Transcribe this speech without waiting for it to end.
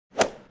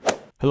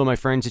Hello my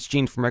friends, it's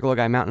Gene from Regular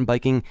Guy Mountain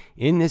Biking.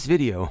 In this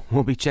video,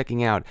 we'll be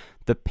checking out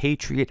the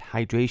Patriot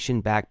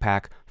Hydration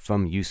Backpack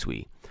from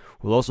USWE.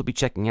 We'll also be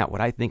checking out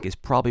what I think is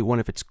probably one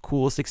of its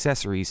coolest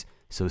accessories,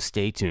 so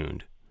stay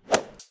tuned.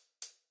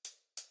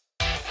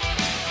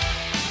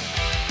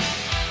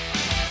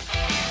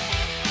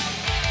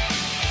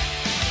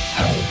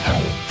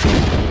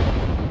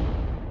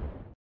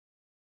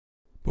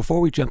 Before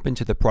we jump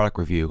into the product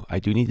review, I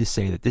do need to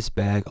say that this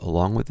bag,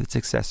 along with its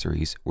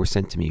accessories, were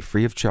sent to me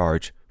free of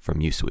charge from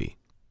USWE.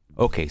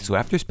 Okay, so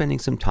after spending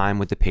some time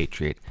with the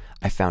Patriot,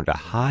 I found a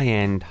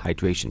high-end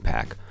hydration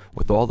pack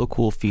with all the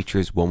cool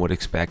features one would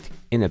expect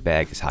in a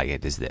bag as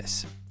high-end as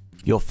this.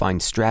 You'll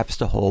find straps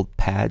to hold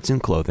pads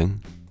and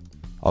clothing,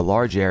 a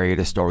large area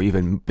to store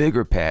even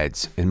bigger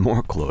pads and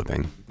more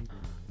clothing,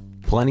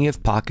 plenty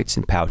of pockets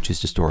and pouches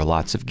to store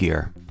lots of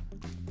gear,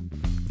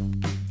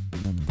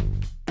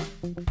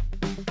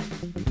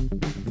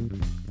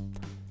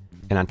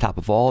 and on top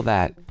of all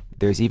that,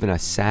 there's even a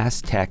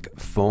SAS Tech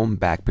foam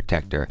back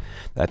protector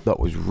that I thought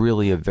was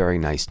really a very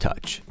nice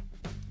touch.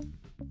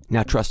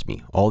 Now trust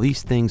me, all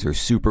these things are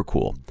super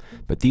cool,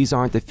 but these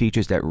aren't the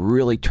features that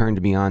really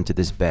turned me on to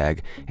this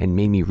bag and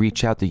made me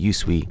reach out to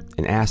USWE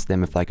and ask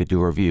them if I could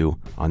do a review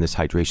on this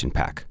hydration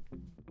pack.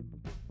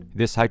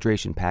 This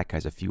hydration pack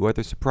has a few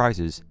other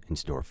surprises in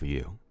store for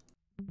you.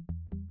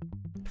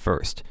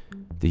 First,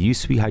 the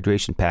USWE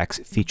hydration packs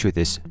feature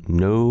this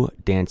no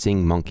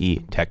dancing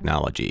monkey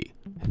technology.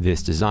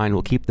 This design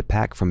will keep the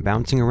pack from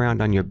bouncing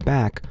around on your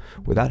back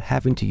without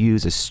having to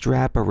use a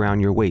strap around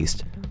your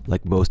waist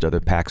like most other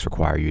packs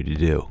require you to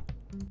do.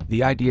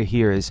 The idea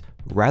here is,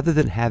 rather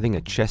than having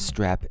a chest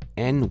strap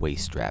and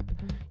waist strap,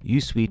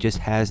 USWE just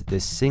has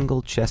this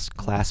single chest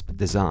clasp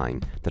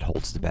design that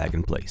holds the bag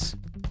in place.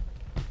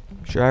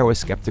 Sure, I was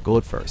skeptical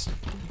at first,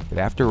 but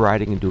after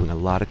riding and doing a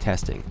lot of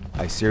testing,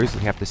 I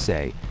seriously have to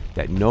say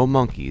that no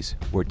monkeys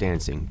were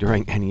dancing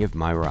during any of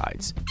my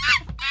rides.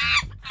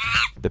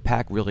 The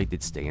pack really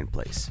did stay in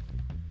place.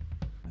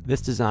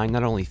 This design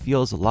not only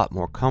feels a lot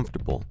more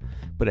comfortable,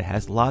 but it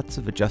has lots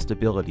of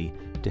adjustability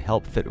to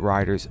help fit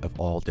riders of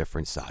all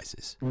different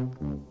sizes.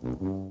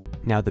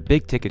 Now the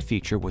big ticket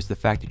feature was the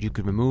fact that you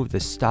could remove the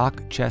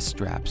stock chest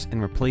straps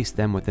and replace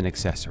them with an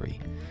accessory.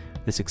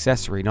 This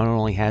accessory not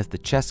only has the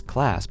chest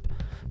clasp,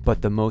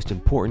 but the most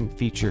important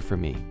feature for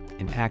me,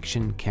 an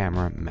action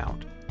camera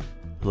mount.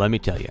 Let me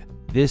tell you,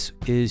 this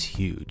is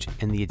huge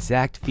and the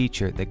exact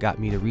feature that got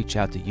me to reach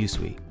out to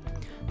USWE.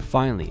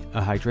 Finally,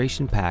 a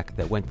hydration pack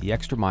that went the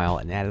extra mile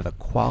and added a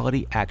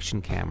quality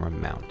action camera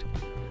mount.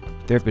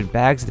 There have been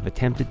bags that have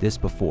attempted this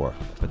before,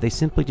 but they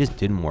simply just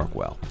didn't work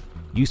well.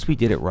 USWE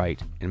did it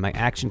right, and my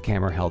action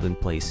camera held in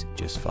place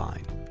just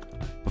fine.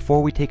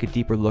 Before we take a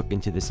deeper look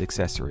into this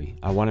accessory,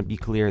 I want to be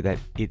clear that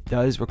it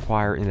does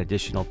require an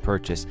additional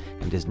purchase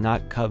and does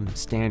not come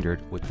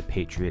standard with the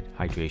Patriot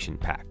hydration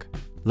pack.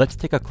 Let's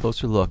take a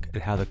closer look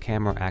at how the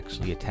camera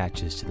actually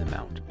attaches to the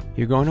mount.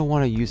 You're going to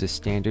want to use a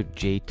standard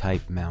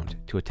J-type mount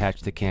to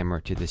attach the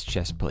camera to this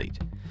chest plate.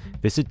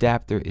 This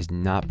adapter is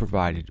not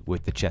provided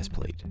with the chest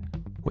plate.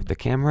 With the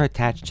camera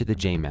attached to the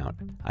J-mount,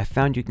 I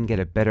found you can get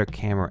a better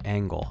camera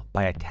angle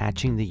by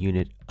attaching the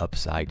unit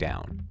upside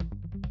down.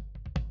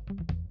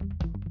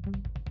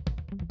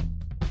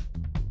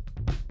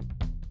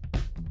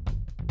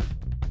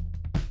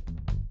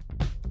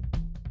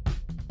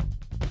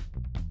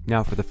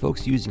 Now for the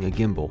folks using a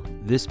gimbal,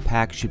 this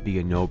pack should be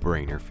a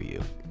no-brainer for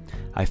you.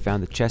 I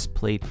found the chest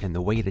plate and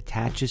the way it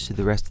attaches to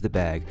the rest of the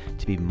bag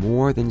to be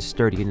more than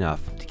sturdy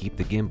enough to keep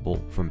the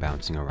gimbal from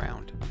bouncing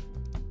around.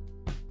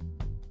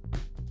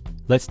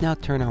 Let's now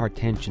turn our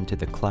attention to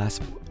the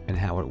clasp and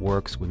how it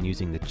works when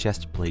using the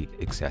chest plate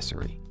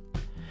accessory.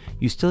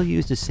 You still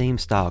use the same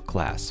style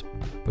clasp,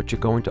 but you're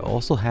going to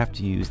also have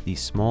to use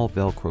these small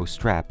Velcro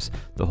straps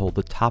to hold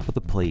the top of the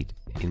plate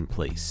in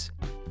place.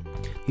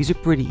 These are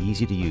pretty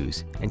easy to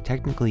use, and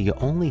technically you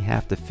only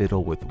have to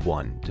fiddle with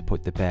one to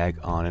put the bag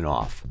on and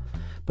off,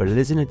 but it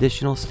is an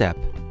additional step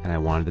and I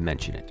wanted to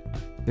mention it.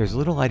 There's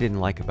little I didn't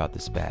like about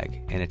this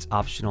bag and its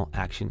optional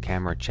action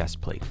camera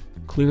chest plate.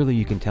 Clearly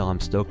you can tell I'm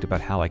stoked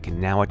about how I can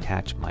now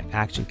attach my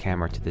action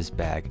camera to this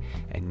bag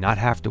and not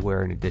have to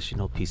wear an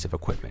additional piece of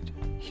equipment.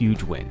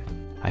 Huge win.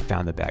 I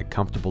found the bag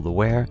comfortable to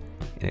wear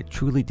and it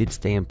truly did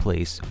stay in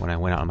place when I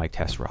went out on my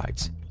test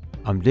rides.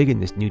 I'm digging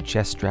this new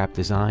chest strap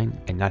design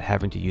and not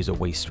having to use a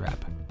waist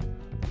strap.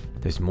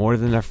 There's more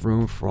than enough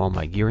room for all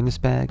my gear in this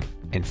bag,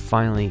 and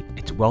finally,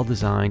 it's well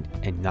designed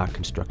and not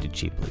constructed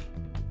cheaply.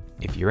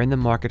 If you're in the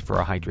market for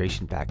a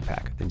hydration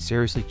backpack, then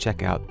seriously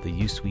check out the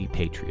USWE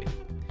Patriot.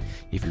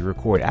 If you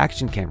record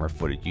action camera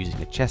footage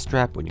using a chest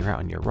strap when you're out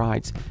on your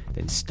rides,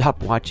 then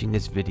stop watching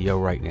this video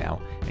right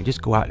now and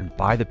just go out and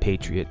buy the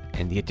Patriot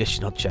and the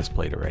additional chest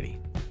plate already.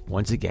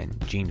 Once again,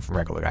 Gene from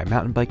Regular Guy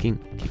Mountain Biking.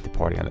 Keep the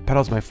party on the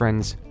pedals, my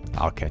friends.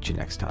 I'll catch you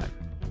next time.